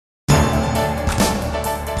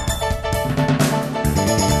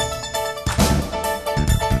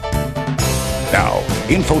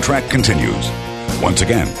InfoTrack continues. Once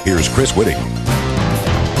again, here's Chris Whitting.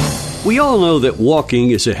 We all know that walking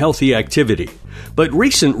is a healthy activity, but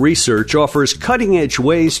recent research offers cutting-edge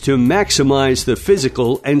ways to maximize the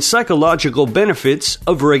physical and psychological benefits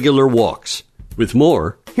of regular walks. With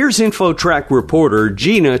more, here's InfoTrack reporter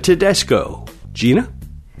Gina Tedesco. Gina?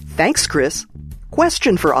 Thanks, Chris.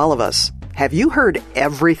 Question for all of us. Have you heard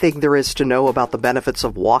everything there is to know about the benefits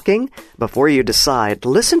of walking? Before you decide,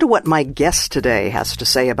 listen to what my guest today has to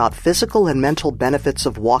say about physical and mental benefits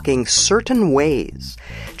of walking certain ways.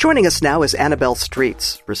 Joining us now is Annabelle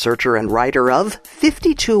Streets, researcher and writer of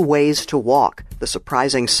 52 Ways to Walk, the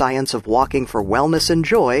surprising science of walking for wellness and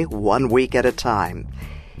joy 1 week at a time.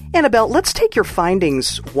 Annabelle, let's take your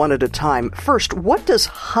findings one at a time. First, what does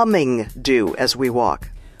humming do as we walk?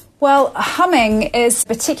 Well, humming is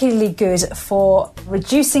particularly good for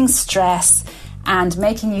reducing stress and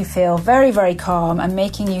making you feel very, very calm and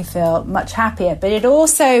making you feel much happier. But it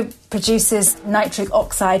also produces nitric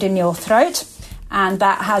oxide in your throat, and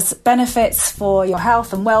that has benefits for your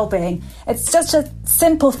health and well-being. It's just a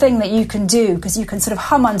simple thing that you can do because you can sort of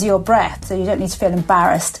hum under your breath so you don't need to feel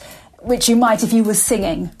embarrassed, which you might if you were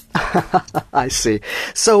singing. I see.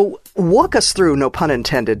 So walk us through, no pun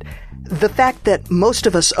intended, the fact that most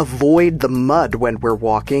of us avoid the mud when we're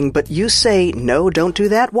walking, but you say, no, don't do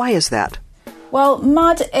that. Why is that? Well,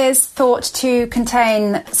 mud is thought to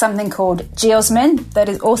contain something called geosmin that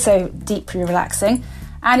is also deeply relaxing.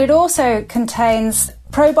 And it also contains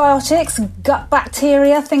probiotics, gut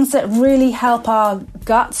bacteria, things that really help our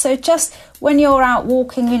gut. So just when you're out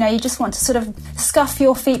walking, you just want to sort of scuff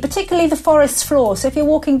your feet, particularly the forest floor. So if you're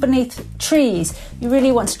walking beneath trees, you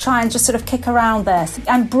really want to try and just sort of kick around there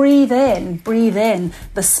and breathe in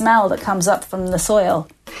the smell that comes up from the soil.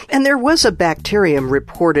 And there was a bacterium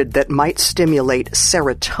reported that might stimulate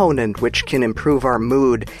serotonin, which can improve our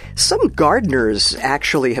mood. Some gardeners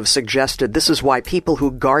actually have suggested this is why people who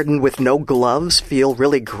garden with no gloves feel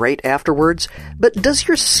really great afterwards. But does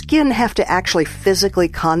your skin have to actually physically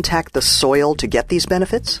contact the soil to get these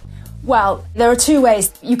benefits? Well, there are two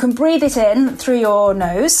ways. You can breathe it in through your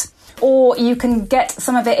nose, or you can get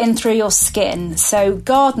some of it in through your skin. So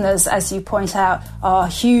gardeners, as you point out, are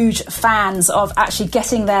huge fans of actually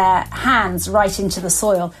getting their hands right into the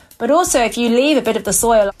soil. But also if you leave a bit of the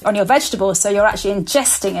soil on your vegetables, so you're actually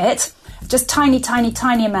ingesting it, just tiny, tiny,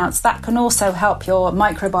 tiny amounts, that can also help your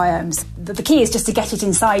microbiomes. The key is just to get it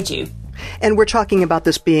inside you. And we're talking about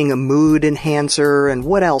this being a mood enhancer, and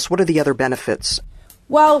what else? What are the other benefits?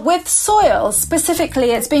 Well, with soil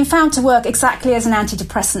specifically, it's been found to work exactly as an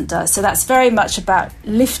antidepressant does. So that's very much about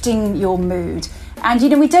lifting your mood. And,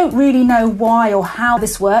 we don't really know why or how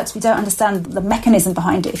this works. We don't understand the mechanism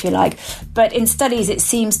behind it, if you like. But in studies, it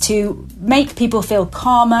seems to make people feel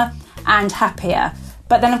calmer and happier.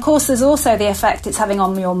 But then, of course, there's also the effect it's having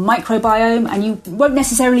on your microbiome, and you won't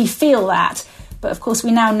necessarily feel that. But, of course,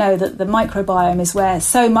 we now know that the microbiome is where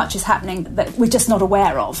so much is happening that we're just not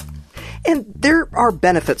aware of. And there are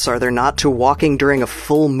benefits, are there not, to walking during a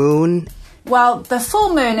full moon? Well, the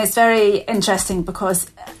full moon is very interesting because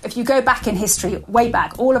if you go back in history, way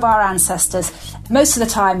back, all of our ancestors, most of the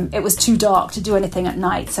time it was too dark to do anything at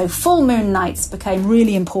night. So full moon nights became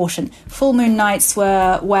really important. Full moon nights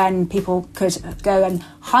were when people could go and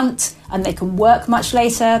hunt and they can work much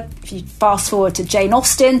later. If you fast forward to Jane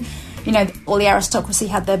Austen, all the aristocracy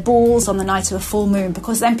had their balls on the night of a full moon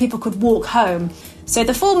because then people could walk home. So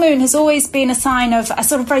the full moon has always been a sign of a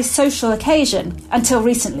sort of very social occasion until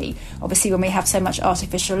recently, obviously when we have so much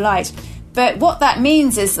artificial light. But what that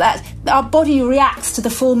means is that our body reacts to the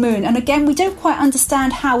full moon. And again, we don't quite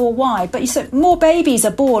understand how or why. But more babies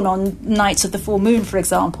are born on nights of the full moon, for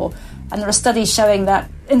example. And there are studies showing that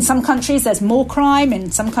in some countries there's more crime, in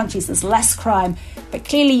some countries there's less crime. But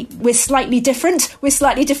clearly we're slightly different. We're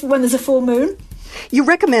slightly different when there's a full moon. You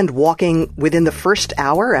recommend walking within the first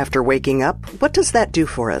hour after waking up. What does that do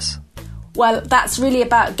for us? Well, that's really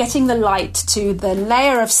about getting the light to the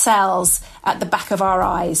layer of cells at the back of our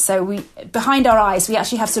eyes. So behind our eyes, we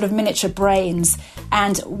actually have sort of miniature brains.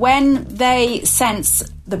 And when they sense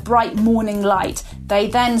the bright morning light, they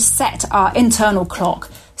then set our internal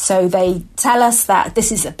clock. So they tell us that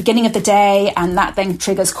this is the beginning of the day, and that then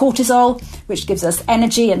triggers cortisol, which gives us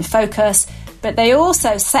energy and focus. But they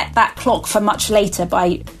also set that clock for much later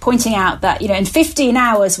by pointing out that, in 15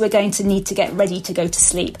 hours, we're going to need to get ready to go to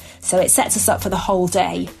sleep. So it sets us up for the whole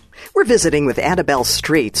day. We're visiting with Annabelle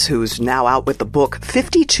Streets, who's now out with the book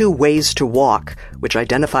 52 Ways to Walk, which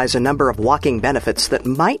identifies a number of walking benefits that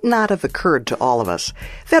might not have occurred to all of us.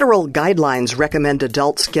 Federal guidelines recommend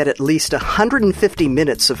adults get at least 150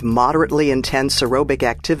 minutes of moderately intense aerobic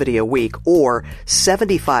activity a week or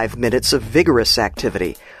 75 minutes of vigorous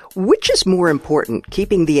activity. Which is more important,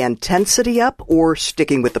 keeping the intensity up or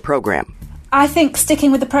sticking with the program? I think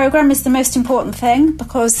sticking with the program is the most important thing,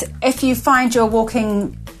 because if you find you're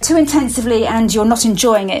walking too intensively and you're not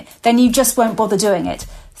enjoying it, then you just won't bother doing it.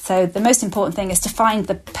 So the most important thing is to find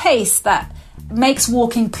the pace that makes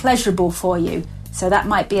walking pleasurable for you. So that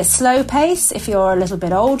might be a slow pace if you're a little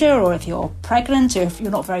bit older, or if you're pregnant, or if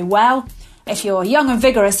you're not very well. If you're young and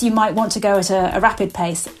vigorous, you might want to go at a rapid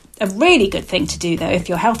pace. A really good thing to do, though, if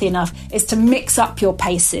you're healthy enough, is to mix up your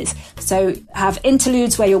paces. So have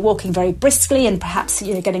interludes where you're walking very briskly and perhaps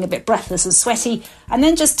you're getting a bit breathless and sweaty, and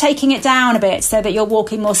then just taking it down a bit so that you're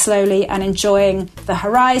walking more slowly and enjoying the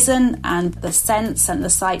horizon and the scents and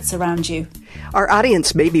the sights around you. Our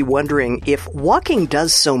audience may be wondering, if walking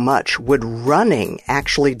does so much, would running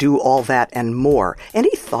actually do all that and more?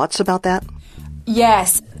 Any thoughts about that?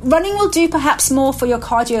 Yes, running will do perhaps more for your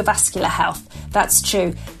cardiovascular health. That's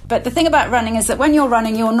true. But the thing about running is that when you're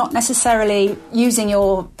running, you're not necessarily using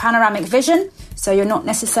your panoramic vision. So you're not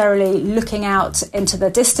necessarily looking out into the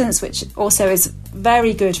distance, which also is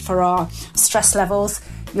very good for our stress levels.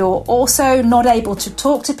 You're also not able to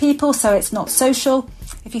talk to people, so it's not social.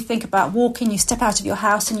 If you think about walking, you step out of your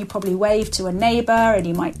house and you probably wave to a neighbour and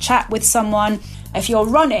you might chat with someone. If you're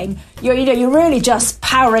running, you're really just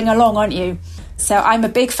powering along, aren't you? So I'm a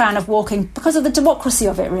big fan of walking because of the democracy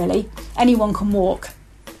of it, really. Anyone can walk.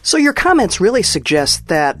 So your comments really suggest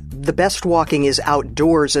that the best walking is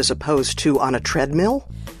outdoors as opposed to on a treadmill?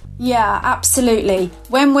 Yeah, absolutely.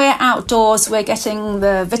 When we're outdoors, we're getting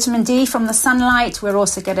the vitamin D from the sunlight. We're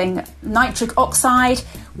also getting nitric oxide.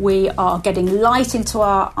 We are getting light into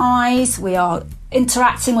our eyes. We are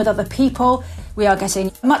interacting with other people. We are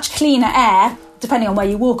getting much cleaner air, depending on where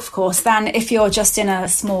you walk, of course, than if you're just in a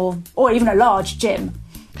small or even a large gym.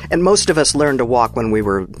 And most of us learned to walk when we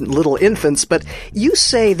were little infants, but you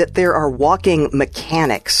say that there are walking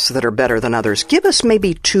mechanics that are better than others. Give us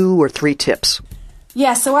maybe 2 or 3 tips.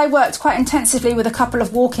 Yeah, so I worked quite intensively with a couple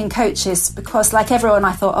of walking coaches because, like everyone,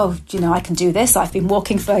 I thought, I can do this. I've been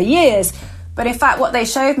walking for years. But in fact, what they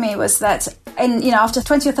showed me was that after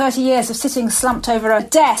 20 or 30 years of sitting slumped over a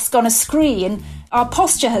desk on a screen, our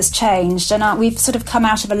posture has changed and we've sort of come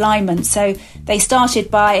out of alignment. So they started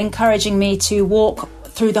by encouraging me to walk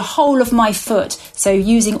through the whole of my foot, so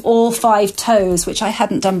using all 5 toes, which I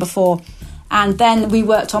hadn't done before. And then we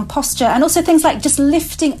worked on posture and also things like just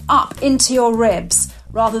lifting up into your ribs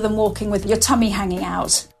rather than walking with your tummy hanging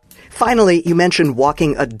out. Finally, you mentioned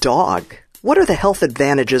walking a dog. What are the health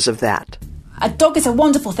advantages of that? A dog is a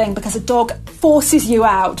wonderful thing because a dog forces you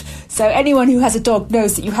out. So anyone who has a dog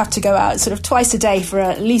knows that you have to go out sort of twice a day for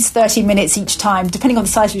at least 30 minutes each time, depending on the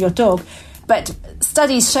size of your dog. But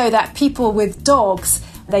studies show that people with dogs,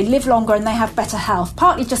 they live longer and they have better health,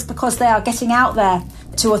 partly just because they are getting out there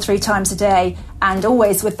 2 or 3 times a day and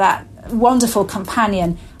always with that wonderful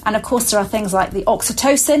companion. And of course there are things like the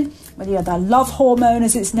oxytocin, the love hormone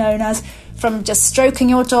as it's known as, from just stroking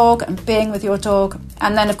your dog and being with your dog.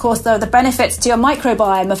 And then of course there are the benefits to your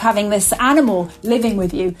microbiome of having this animal living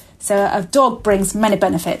with you. So a dog brings many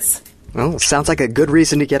benefits. Well, sounds like a good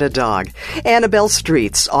reason to get a dog. Annabelle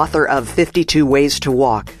Streets, author of 52 Ways to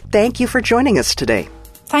Walk. Thank you for joining us today.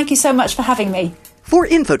 Thank you so much for having me. For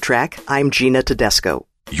InfoTrack, I'm Gina Tedesco.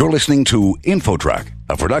 You're listening to InfoTrack,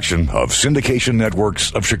 a production of Syndication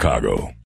Networks of Chicago.